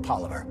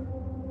neuropolymer.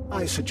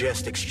 I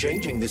suggest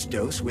exchanging this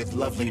dose with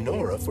lovely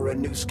Nora for a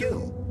new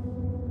skill.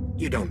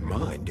 You don't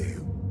mind, do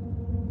you?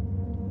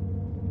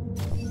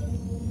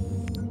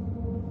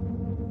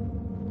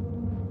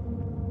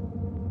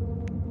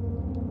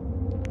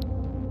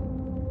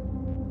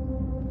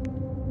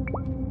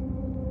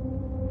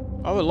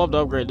 I would love to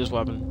upgrade this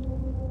weapon.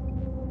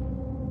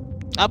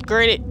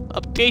 Upgrade it.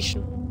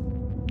 Updation.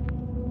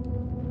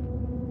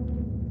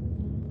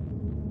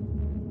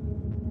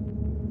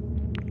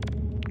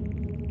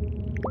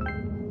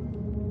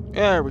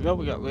 There we go.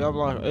 We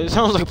got. It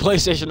sounds like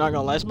PlayStation. Not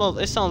gonna lie.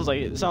 It sounds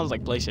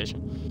like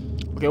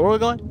PlayStation. Okay, where are we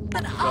going?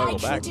 But Gotta I go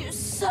can back. do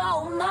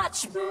so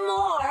much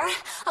more.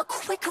 A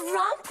quick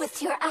romp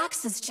with your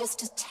axe is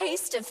just a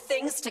taste of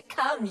things to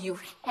come, you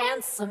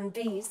handsome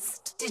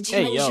beast. Did you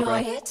Hey, yo,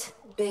 enjoy bro. it,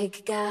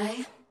 big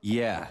guy?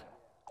 Yeah.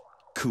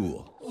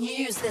 Cool.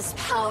 Use this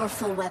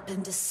powerful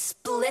weapon to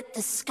split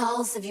the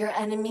skulls of your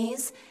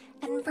enemies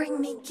and bring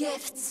me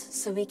gifts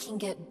so we can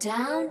get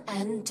down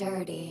and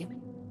dirty.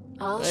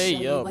 I'll Hey,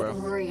 show yo, you what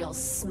bro. real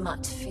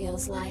smut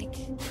feels like.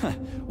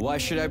 Why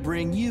should I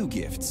bring you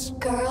gifts?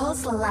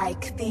 Girls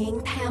like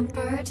being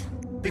pampered.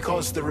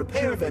 Because the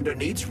repair vendor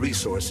needs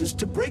resources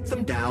to break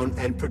them down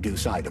and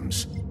produce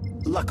items.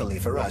 Luckily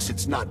for us,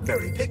 it's not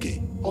very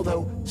picky,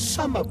 although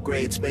some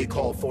upgrades may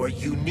call for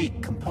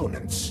unique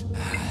components.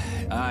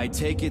 I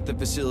take it the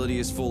facility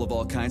is full of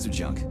all kinds of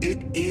junk. It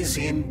is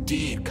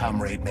indeed,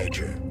 Comrade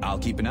Major. I'll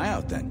keep an eye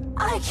out then.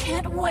 I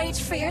can't wait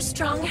for your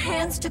strong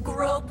hands to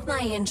grope my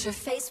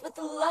interface with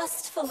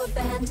lustful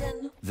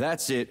abandon.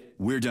 That's it.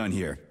 We're done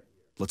here.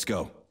 Let's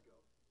go.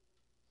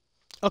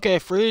 Okay,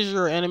 freeze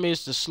your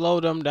enemies to slow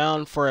them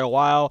down for a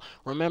while.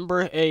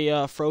 Remember,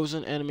 a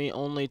frozen enemy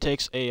only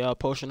takes a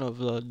portion of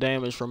the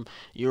damage from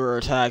your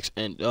attacks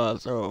and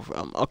throw.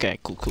 Okay,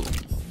 cool.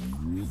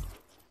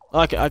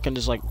 I can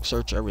just like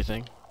search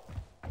everything.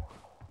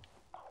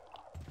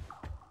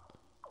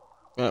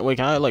 Wait,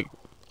 can I like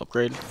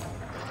upgrade?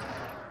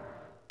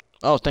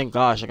 Oh, thank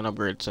gosh, I can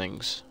upgrade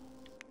things.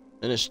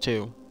 And it's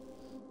 2.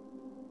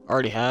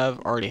 Already have.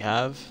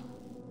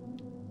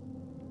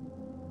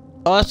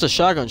 Oh, that's the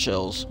shotgun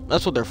shells.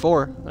 That's what they're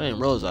for. I didn't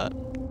realize that.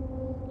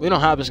 We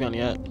don't have this gun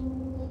yet.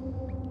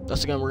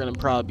 That's the gun we're gonna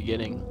probably be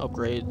getting.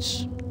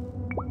 Upgrades.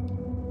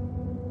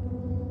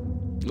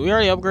 Did we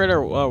already upgrade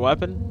our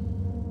weapon?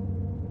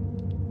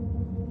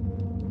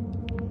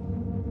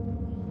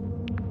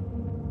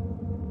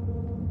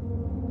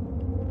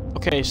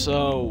 Okay,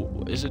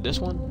 so is it this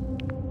one?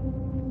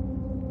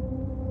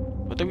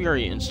 I think we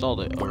already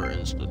installed it. Or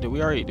did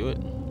we already do it?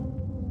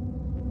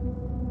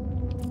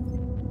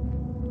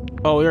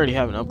 Oh, we already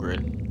have an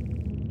upgrade.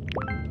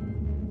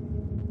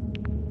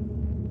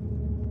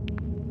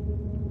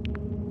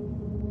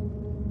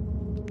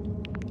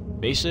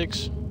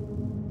 Basics?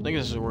 I think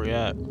this is where we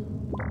at.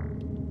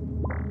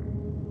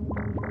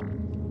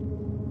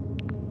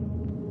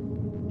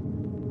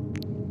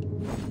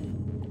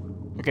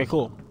 Okay,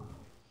 cool.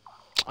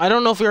 I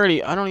don't know if we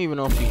already... I don't even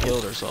know if we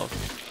healed ourselves.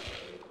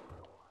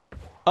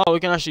 Oh, we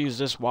can actually use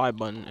this Y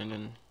button and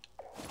then...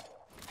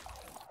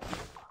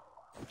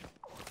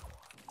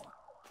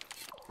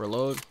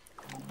 reload.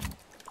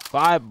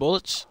 5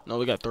 bullets? No,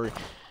 we got 3.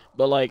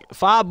 But like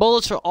 5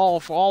 bullets for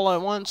all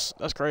at once?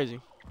 That's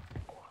crazy.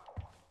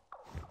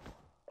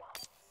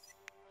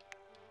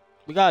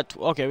 We got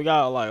okay. We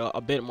got like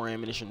a bit more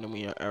ammunition than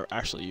we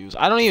actually use.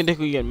 I don't even think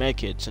we get med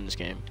kits in this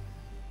game.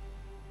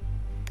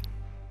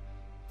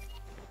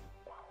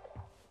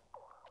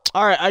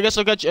 All right, I guess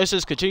I'll get you. It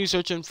says continue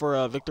searching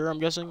for Victor. I'm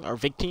guessing, or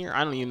Victor.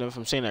 I don't even know if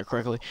I'm saying that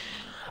correctly.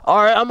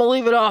 All right, I'm gonna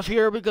leave it off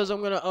here because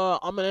I'm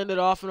gonna end it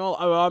off and all.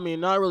 I mean,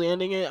 not really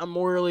ending it. I'm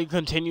more really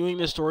continuing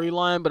the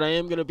storyline, but I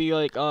am gonna be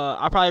like,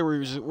 I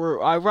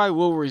probably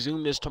will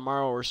resume this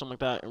tomorrow or something like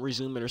that, and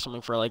resume it or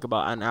something for like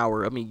about an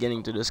hour of me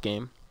getting to this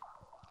game.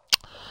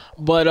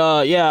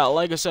 But yeah,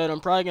 like I said,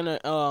 I'm probably gonna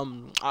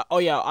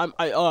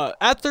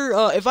after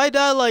if I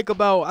die like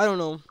about, I don't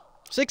know,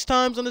 6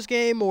 times on this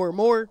game or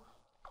more.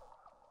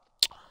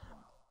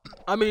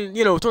 I mean,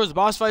 you know, towards the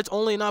boss fights,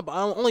 only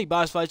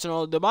boss fights and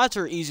all. The bots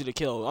are easy to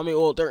kill. I mean,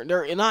 well, they're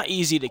not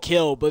easy to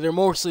kill, but they're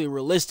mostly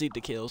realistic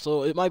to kill.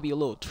 So it might be a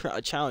little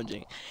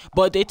challenging.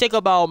 But they take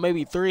about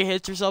maybe 3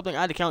 hits or something.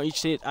 I had to count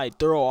each hit I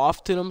throw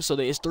off to them, so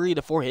it's 3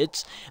 to 4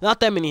 hits.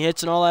 Not that many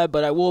hits and all that,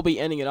 but I will be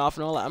ending it off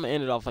and all that. I'm gonna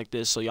end it off like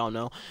this, so y'all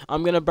know.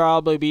 I'm gonna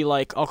probably be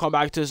like, I'll come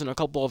back to this in a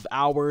couple of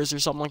hours or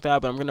something like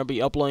that. But I'm gonna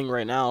be uploading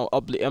right now.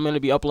 I'm gonna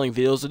be uploading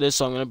videos of this,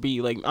 so I'm gonna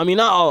be like, I mean,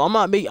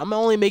 I'm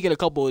only making a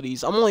couple of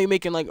these. I'm only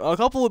making like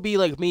a couple would be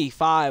like me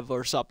 5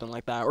 or something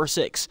like that, or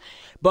 6,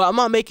 but I'm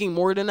not making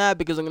more than that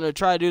because I'm gonna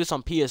try to do this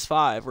on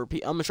PS5 or I'm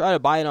gonna try to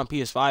buy it on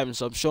PS5 and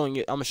stuff. I'm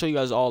gonna show you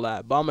guys all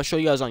that, but I'm gonna show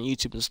you guys on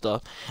YouTube and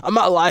stuff. I'm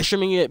not live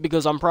streaming it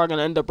because I'm probably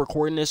gonna end up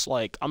recording this.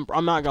 Like I'm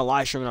not gonna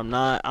live stream it.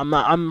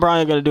 I'm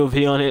probably gonna do a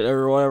video on it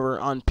or whatever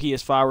on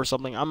PS5 or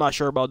something. I'm not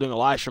sure about doing a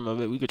live stream of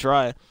it. We could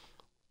try it.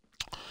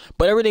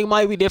 But everything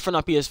might be different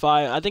on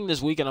PS5. I think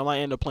this weekend I might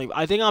end up playing.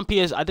 I think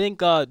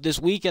this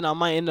weekend I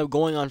might end up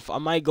going on. I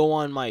might go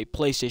on my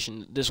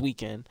PlayStation this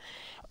weekend.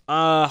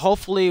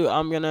 Hopefully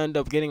I'm gonna end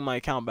up getting my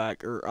account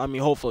back, or I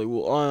mean, hopefully,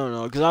 well, I don't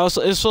know, because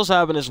it's supposed to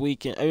happen this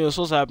weekend. I mean, it's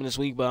supposed to happen this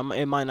week, but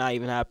it might not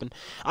even happen.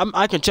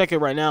 I can check it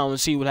right now and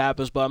see what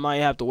happens, but I might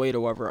have to wait or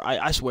whatever.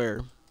 I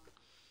swear.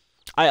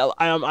 I'm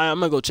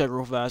gonna go check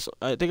real fast.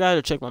 I think I had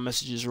to check my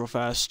messages real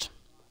fast.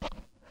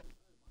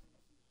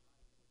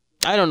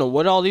 I don't know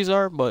what all these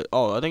are, but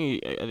oh, I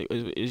think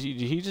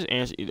he just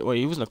answered. Wait,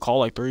 he was in a call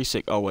like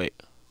 36. Oh wait,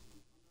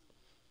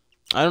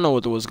 I don't know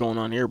what was going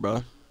on here,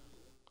 bro.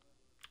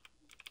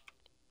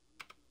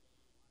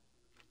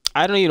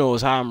 I don't even know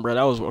what's happening, bro.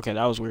 That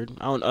was weird.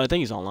 I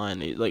think he's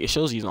online. It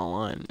shows he's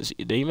online.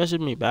 Did he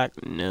message me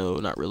back? No,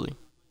 not really.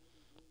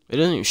 It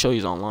doesn't even show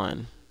he's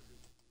online.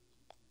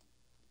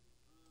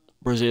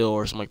 Brazil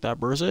or something like that.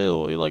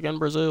 Brazil, you like in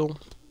Brazil?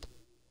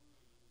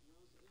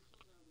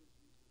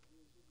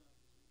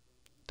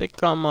 I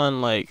think I'm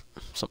on like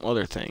some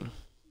other thing.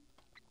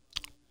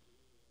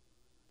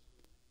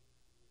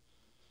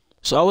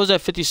 So I was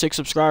at 56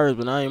 subscribers,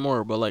 but not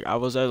anymore. But like I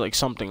was at like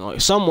something like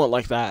somewhat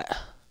like that.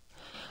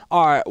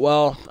 All right,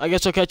 well, I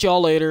guess I'll catch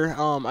y'all later.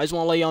 I just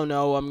want to let y'all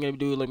know I'm gonna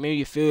do like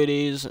maybe a few of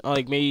these,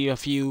 like maybe a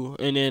few,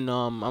 and then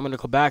I'm gonna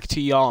come back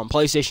to y'all on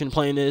PlayStation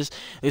playing this,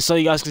 so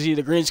you guys can see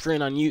the green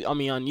screen on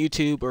on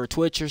YouTube or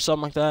Twitch or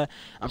something like that.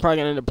 I'm probably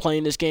gonna end up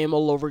playing this game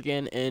all over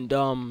again, and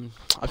I'm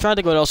trying to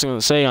think what else I'm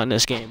gonna say on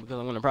this game because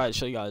I'm gonna probably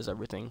show you guys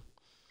everything.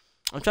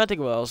 I'm trying to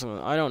think what else.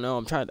 I don't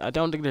know. I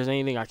don't think there's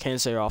anything I can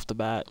say off the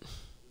bat.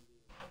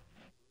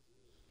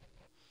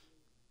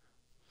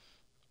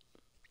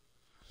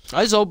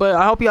 I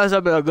hope you guys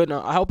have a good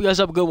one. I hope you guys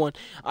have a good one.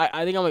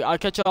 I think I'll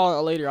catch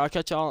y'all later. I'll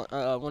catch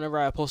y'all whenever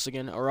I post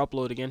again or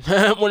upload again.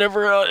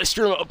 Whenever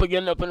stream up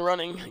and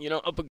running, you know,